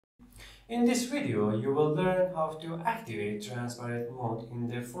In this video, you will learn how to activate transparent mode in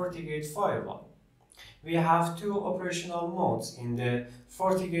the Fortigate Firewall. We have two operational modes in the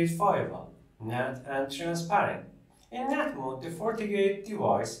Fortigate Firewall, NAT and Transparent. In NAT mode, the Fortigate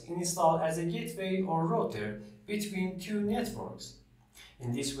device installed as a gateway or router between two networks.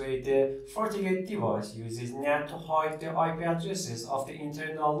 In this way, the Fortigate device uses NAT to hide the IP addresses of the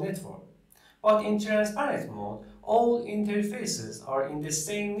internal network. But in transparent mode, all interfaces are in the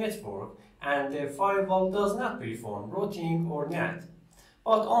same network and the firewall does not perform routing or NAT,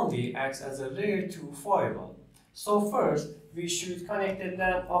 but only acts as a layer 2 firewall. So first, we should connect the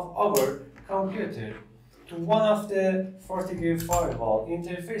LAN of our computer to one of the Fortigate firewall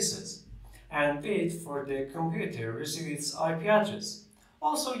interfaces and wait for the computer to receive its IP address.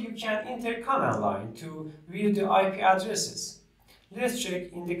 Also, you can enter command line to view the IP addresses. Let's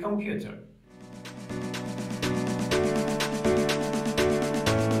check in the computer.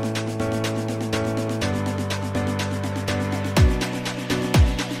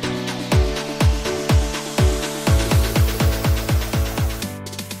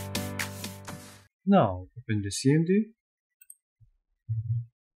 Now open the CMD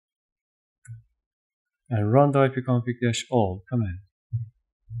and run the ipconfig-all command.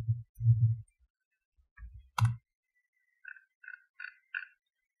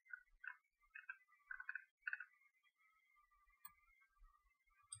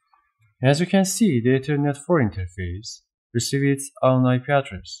 As you can see, the Ethernet 4 interface receives its own IP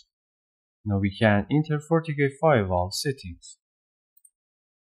address. Now we can enter Fortigate Firewall settings.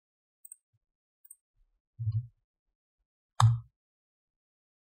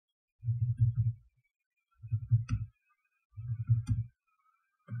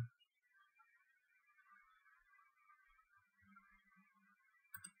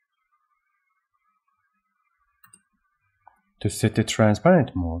 To set the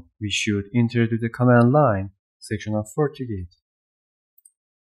transparent mode, we should enter to the command line section of Fortigate.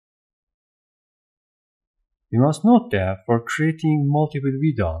 We must note that for creating multiple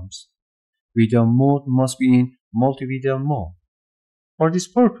VDOMs, VDOM mode must be in multi-VDOM mode. For this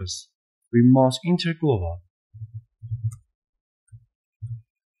purpose, we must enter global.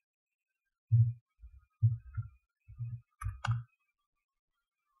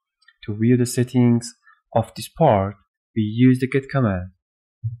 To view the settings of this part, we use the get command.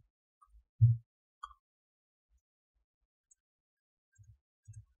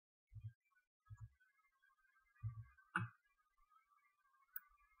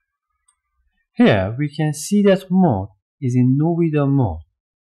 Here we can see that mode is in no VDOM mode.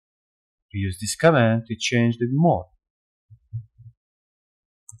 We use this command to change the mode.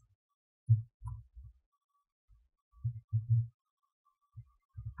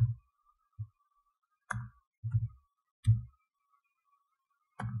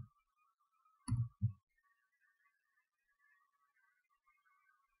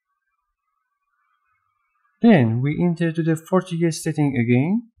 Then we enter to the Fortigate setting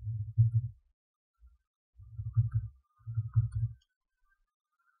again.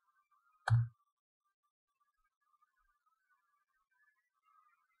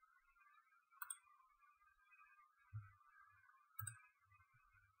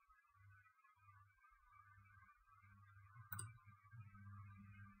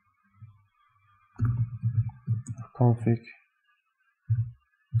 Config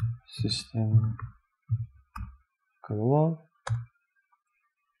system global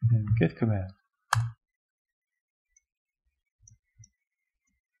and get command.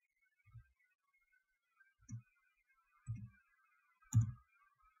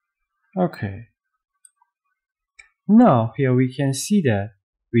 Okay. Now here we can see that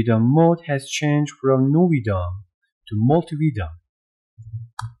VDOM mode has changed from no VDOM to multi-VDOM.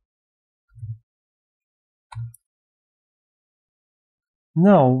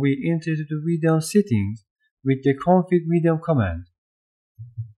 Now we enter to the VDOM settings with the config VDOM command.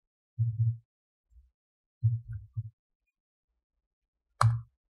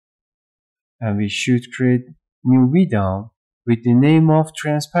 And we should create new VDOM with the name of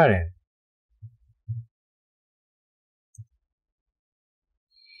transparent.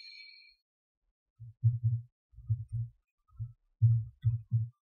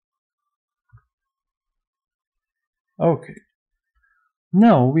 Okay.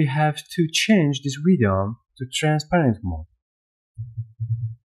 Now we have to change this VDOM to transparent mode.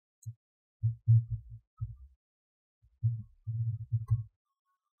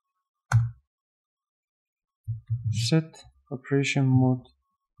 Set operation mode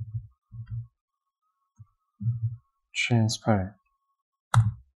transparent.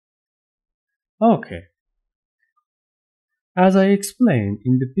 Okay. As I explained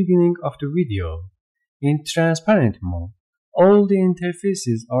in the beginning of the video, in transparent mode, all the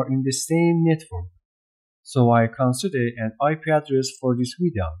interfaces are in the same network, so I consider an IP address for this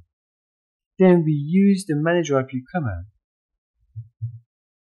VDOM. Then we use the manage IP command.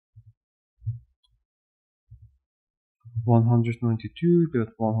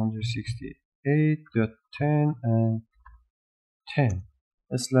 (192.168.10 and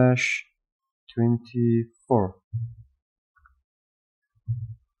 10/24).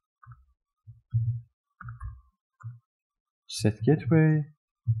 Set gateway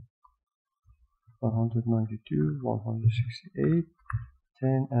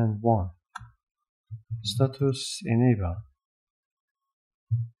 192.168.10 and 1. Status enable.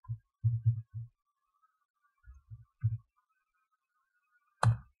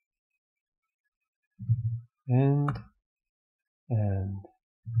 And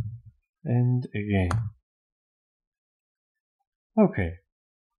again. Okay.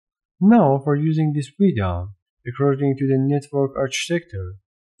 Now for using this VDOM, according to the network architecture,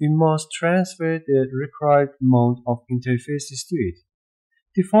 we must transfer the required mode of interfaces to it.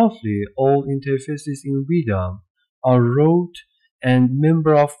 Defaultly, all interfaces in VDOM are root and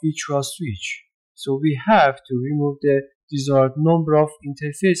member of virtual switch, so we have to remove the desired number of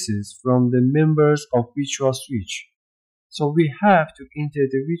interfaces from the members of virtual switch. So we have to enter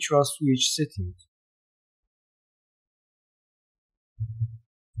the virtual switch settings.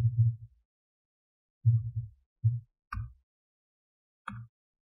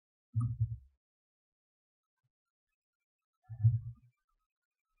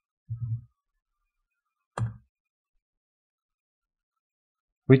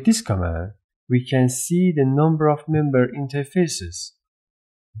 With this command, we can see the number of member interfaces.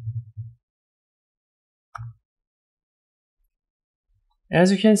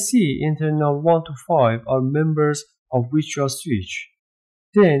 As you can see, internal 1 to 5 are members of virtual switch.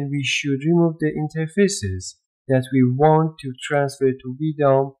 Then we should remove the interfaces that we want to transfer to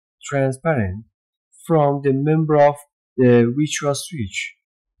VDOM transparent from the member of the virtual switch.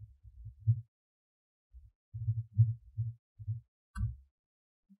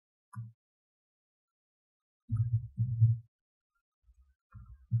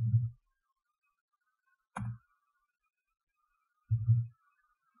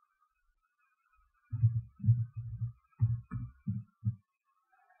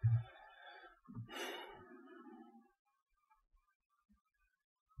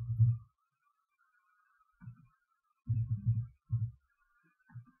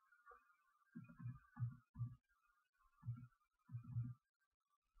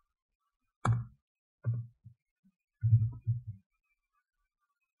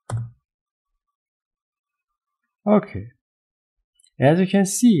 Okay. As you can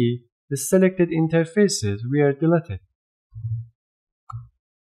see, the selected interfaces were deleted.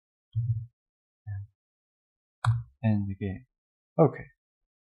 And again. Okay.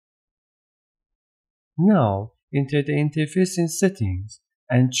 Now enter the interface in settings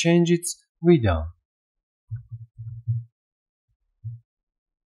and change its VDOM.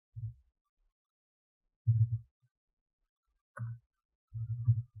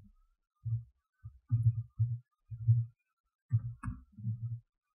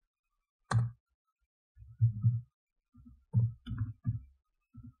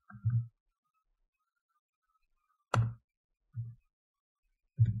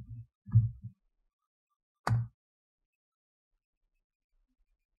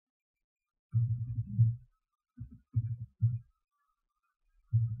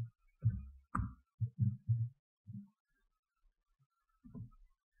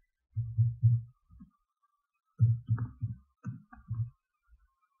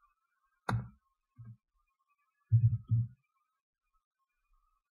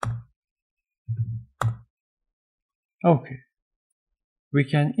 Okay. We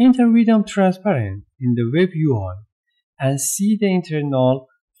can enter VDOM transparent in the web UI and see the internal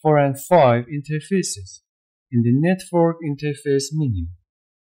 4 and 5 interfaces in the network interface menu.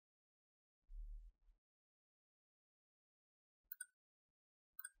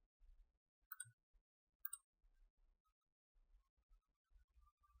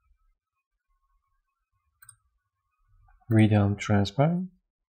 VDOM transparent,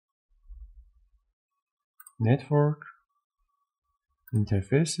 network,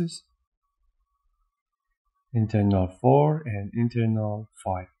 interfaces, internal 4 and internal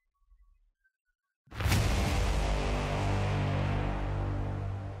 5.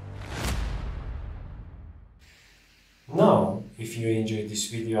 Now, if you enjoyed this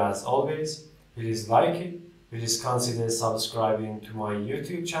video as always, please like it, please consider subscribing to my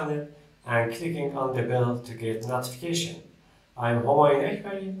YouTube channel and clicking on the bell to get notification I'm Homayoun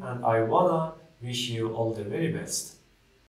Akbari and I wanna wish you all the very best.